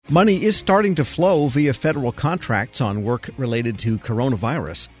Money is starting to flow via federal contracts on work related to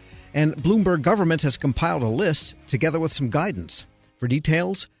coronavirus. And Bloomberg Government has compiled a list together with some guidance. For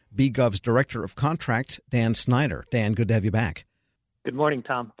details, BGov's Director of Contracts, Dan Snyder. Dan, good to have you back. Good morning,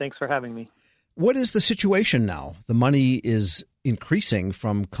 Tom. Thanks for having me. What is the situation now? The money is increasing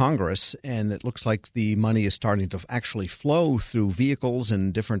from Congress, and it looks like the money is starting to actually flow through vehicles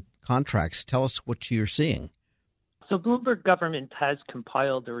and different contracts. Tell us what you're seeing. So Bloomberg Government has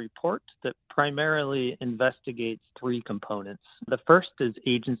compiled a report that primarily investigates three components. The first is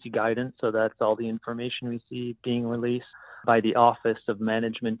agency guidance, so that's all the information we see being released by the Office of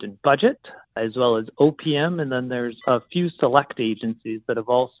Management and Budget, as well as OPM, and then there's a few select agencies that have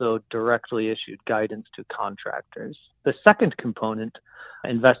also directly issued guidance to contractors. The second component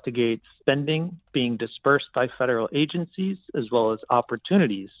investigates spending being dispersed by federal agencies, as well as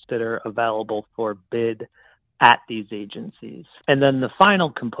opportunities that are available for bid at these agencies. And then the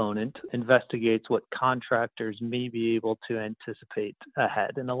final component investigates what contractors may be able to anticipate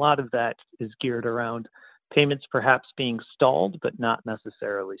ahead. And a lot of that is geared around payments perhaps being stalled, but not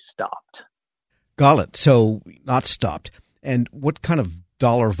necessarily stopped. Got it. So not stopped. And what kind of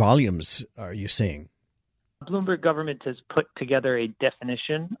dollar volumes are you seeing? Bloomberg Government has put together a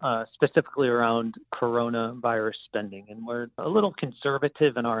definition specifically around coronavirus spending, and we're a little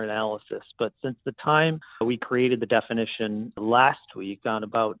conservative in our analysis, but since the time we created the definition last week on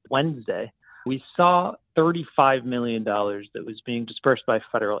about Wednesday, we saw $35 million that was being dispersed by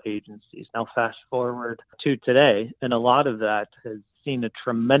federal agencies. Now fast forward to today, and a lot of that has seen a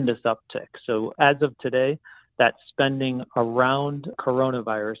tremendous uptick. So as of today, that spending around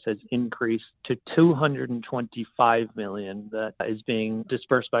coronavirus has increased to $225 million that is being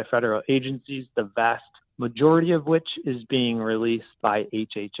dispersed by federal agencies, the vast majority of which is being released by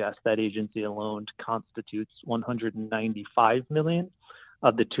HHS. That agency alone constitutes $195 million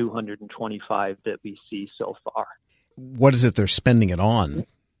of the $225 that we see so far. What is it they're spending it on?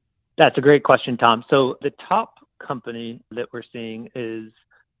 That's a great question, Tom. So the top company that we're seeing is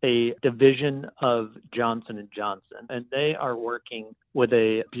a division of Johnson & Johnson, and they are working with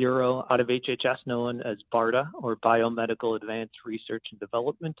a bureau out of HHS known as BARDA, or Biomedical Advanced Research and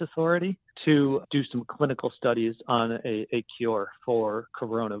Development Authority, to do some clinical studies on a cure for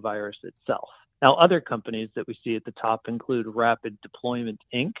coronavirus itself. Now, other companies that we see at the top include Rapid Deployment,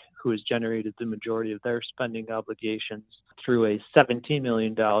 Inc., who has generated the majority of their spending obligations through a $17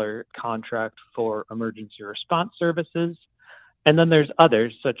 million contract for emergency response services. And then there's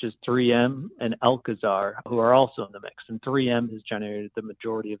others such as 3M and Alcazar who are also in the mix. And 3M has generated the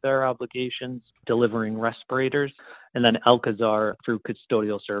majority of their obligations, delivering respirators. And then Alcazar, through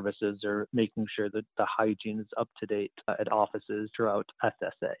custodial services, are making sure that the hygiene is up to date at offices throughout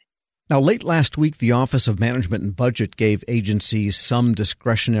SSA. Now, late last week, the Office of Management and Budget gave agencies some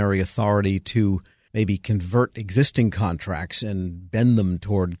discretionary authority to maybe convert existing contracts and bend them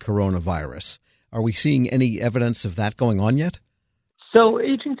toward coronavirus. Are we seeing any evidence of that going on yet? So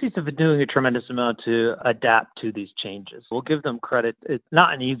agencies have been doing a tremendous amount to adapt to these changes. We'll give them credit. It's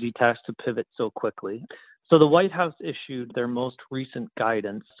not an easy task to pivot so quickly. So the White House issued their most recent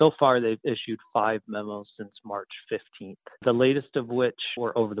guidance. So far, they've issued 5 memos since March 15th, the latest of which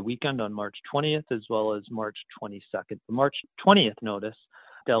were over the weekend on March 20th, as well as March 22nd. The March 20th notice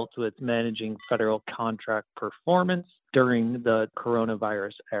dealt with managing federal contract performance during the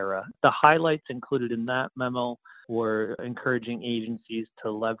coronavirus era. The highlights included in that memo were encouraging agencies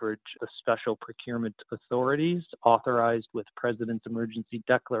to leverage the special procurement authorities authorized with President's emergency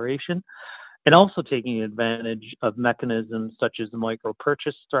declaration, and also taking advantage of mechanisms such as the micro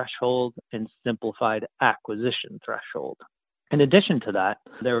purchase threshold and simplified acquisition threshold. In addition to that,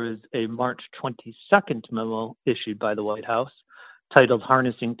 there was a March 22nd memo issued by the White House titled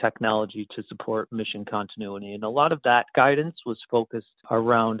Harnessing Technology to Support Mission Continuity. And a lot of that guidance was focused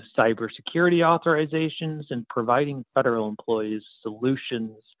around cybersecurity authorizations and providing federal employees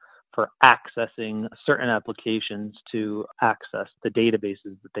solutions for accessing certain applications to access the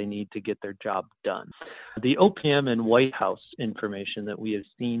databases that they need to get their job done. The OPM and White House information that we have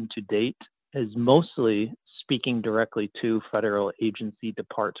seen to date is mostly speaking directly to federal agency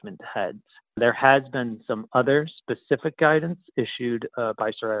department heads. There has been some other specific guidance issued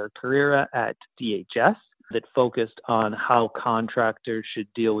by Soraya Carrera at DHS that focused on how contractors should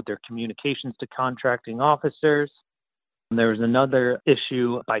deal with their communications to contracting officers. There was another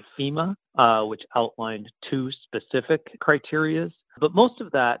issue by FEMA, which outlined 2 specific criteria. But most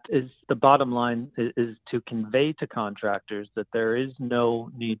of that is the bottom line is to convey to contractors that there is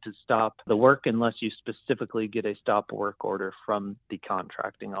no need to stop the work unless you specifically get a stop work order from the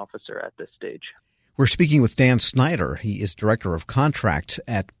contracting officer at this stage. We're speaking with Dan Snyder. He is Director of Contracts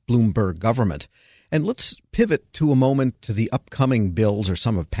at Bloomberg Government. And let's pivot to a moment to the upcoming bills, or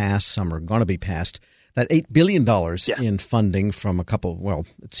some have passed, some are going to be passed. That $8 billion in funding from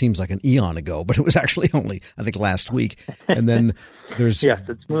it seems like an eon ago, but it was actually only, I think, last week. And then there's... Yes,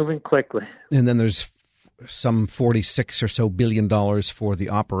 it's moving quickly. And then there's some $46 or so billion for the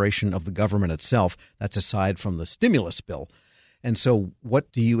operation of the government itself. That's aside from the stimulus bill. And so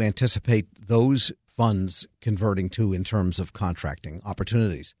what do you anticipate those funds converting to in terms of contracting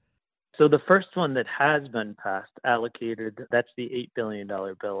opportunities? So the first one that has been passed, allocated, that's the $8 billion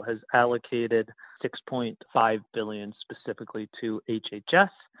bill, has allocated $6.5 billion specifically to HHS,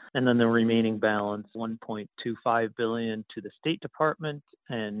 and then the remaining balance, $1.25 billion to the State Department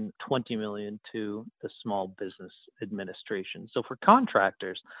and $20 million to the Small Business Administration. So for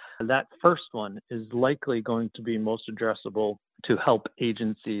contractors, that first one is likely going to be most addressable to help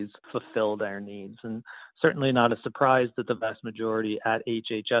agencies fulfill their needs. And certainly not a surprise that the vast majority at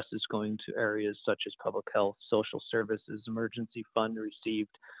HHS is going to areas such as public health, social services, emergency fund received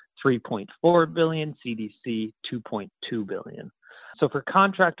 $3.4 billion, CDC $2.2 billion. So for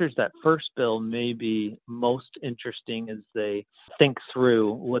contractors, that first bill may be most interesting as they think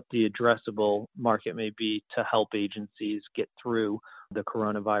through what the addressable market may be to help agencies get through the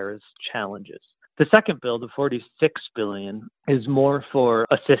coronavirus challenges. The second bill, the $46 billion, is more for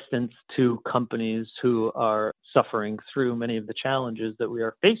assistance to companies who are suffering through many of the challenges that we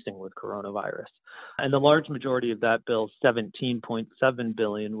are facing with coronavirus. And the large majority of that bill, $17.7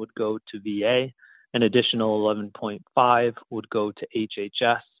 billion, would go to VA. An additional $11.5 would go to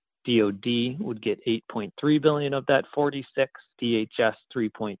HHS. DoD would get $8.3 billion of that 46, DHS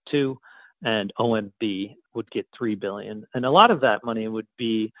 $3.2, and OMB would get $3 billion. And a lot of that money would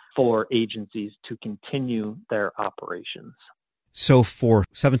be for agencies to continue their operations. So for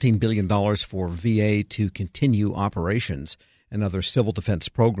 $17 billion for VA to continue operations and other civil defense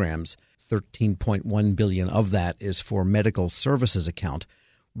programs, $13.1 billion of that is for medical services account.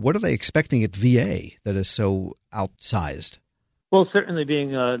 What are they expecting at VA that is so outsized? Well, certainly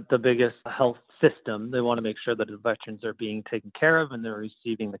being the biggest health system, they want to make sure that the veterans are being taken care of and they're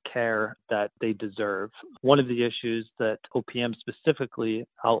receiving the care that they deserve. One of the issues that OPM specifically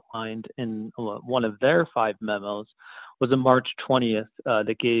outlined in one of their 5 memos was a March 20th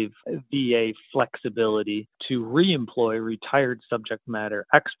that gave VA flexibility to reemploy retired subject matter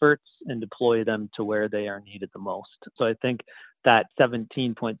experts and deploy them to where they are needed the most. So I think that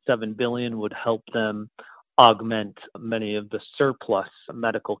 $17.7 billion would help them augment many of the surplus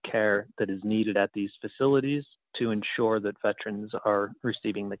medical care that is needed at these facilities to ensure that veterans are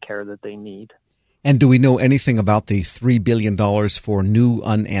receiving the care that they need. And do we know anything about the $3 billion for new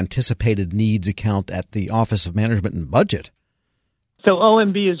unanticipated needs account at the Office of Management and Budget? So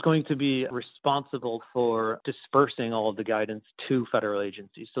OMB is going to be responsible for dispersing all of the guidance to federal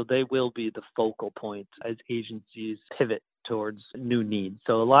agencies. So they will be the focal point as agencies pivot towards new needs.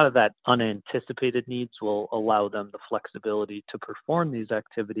 So a lot of that unanticipated needs will allow them the flexibility to perform these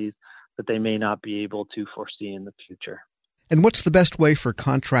activities that they may not be able to foresee in the future. And what's the best way for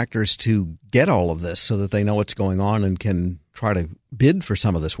contractors to get all of this so that they know what's going on and can try to bid for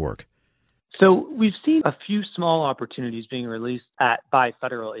some of this work? So we've seen a few small opportunities being released by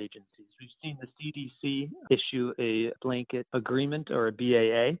federal agencies. We've seen the CDC issue a blanket agreement, or a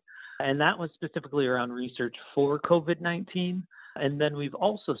BAA, and that was specifically around research for COVID-19. And then we've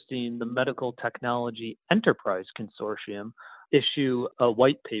also seen the Medical Technology Enterprise Consortium issue a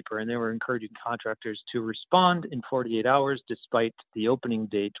white paper, and they were encouraging contractors to respond in 48 hours despite the opening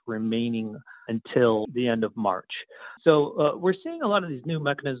date remaining until the end of March. So we're seeing a lot of these new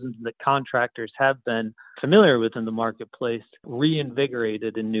mechanisms that contractors have been familiar with in the marketplace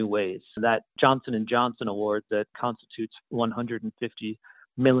reinvigorated in new ways. That Johnson & Johnson award that constitutes $150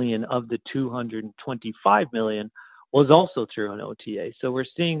 million of the $225 million was also through an OTA. So we're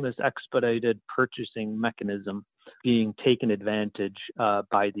seeing this expedited purchasing mechanism being taken advantage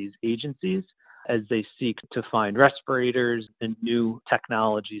by these agencies as they seek to find respirators and new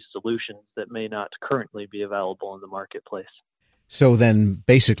technology solutions that may not currently be available in the marketplace. So then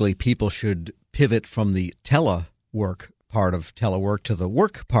basically people should pivot from the telework part of telework to the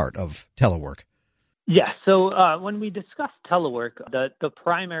work part of telework. Yeah, so when we discuss telework, the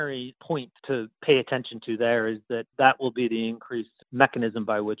primary point to pay attention to there is that will be the increased mechanism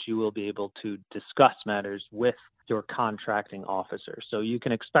by which you will be able to discuss matters with your contracting officer. So you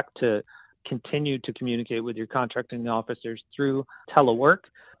can expect to continue to communicate with your contracting officers through telework.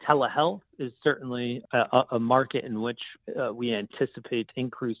 Telehealth is certainly a market in which we anticipate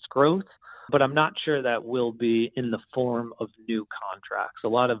increased growth. but I'm not sure that will be in the form of new contracts. A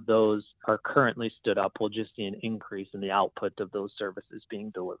lot of those are currently stood up. We'll just see an increase in the output of those services being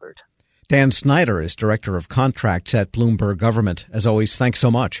delivered. Dan Snyder is Director of Contracts at Bloomberg Government. As always, thanks so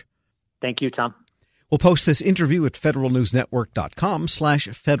much. Thank you, Tom. We'll post this interview at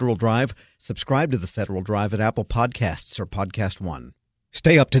federalnewsnetwork.com/Federal Drive. Subscribe to the Federal Drive at Apple Podcasts or Podcast One.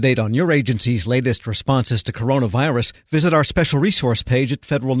 Stay up to date on your agency's latest responses to coronavirus. Visit our special resource page at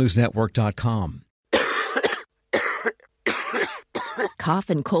federalnewsnetwork.com. Cough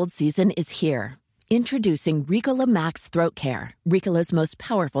and cold season is here. Introducing Ricola Max Throat Care, Ricola's most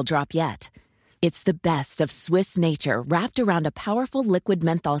powerful drop yet. It's the best of Swiss nature wrapped around a powerful liquid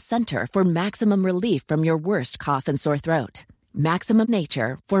menthol center for maximum relief from your worst cough and sore throat. Maximum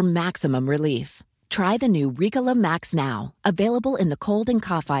nature for maximum relief. Try the new Ricola Max now, available in the cold and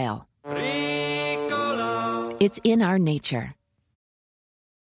cough aisle. Ricola. It's in our nature.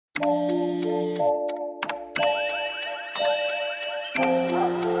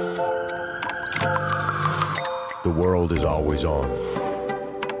 The world is always on,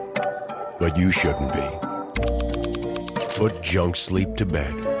 but you shouldn't be. Put junk sleep to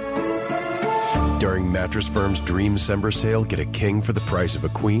bed. During Mattress Firm's Dreamcember sale, get a king for the price of a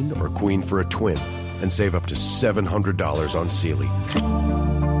queen or a queen for a twin and save up to $700 on Sealy.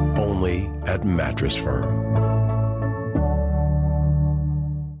 Only at Mattress Firm.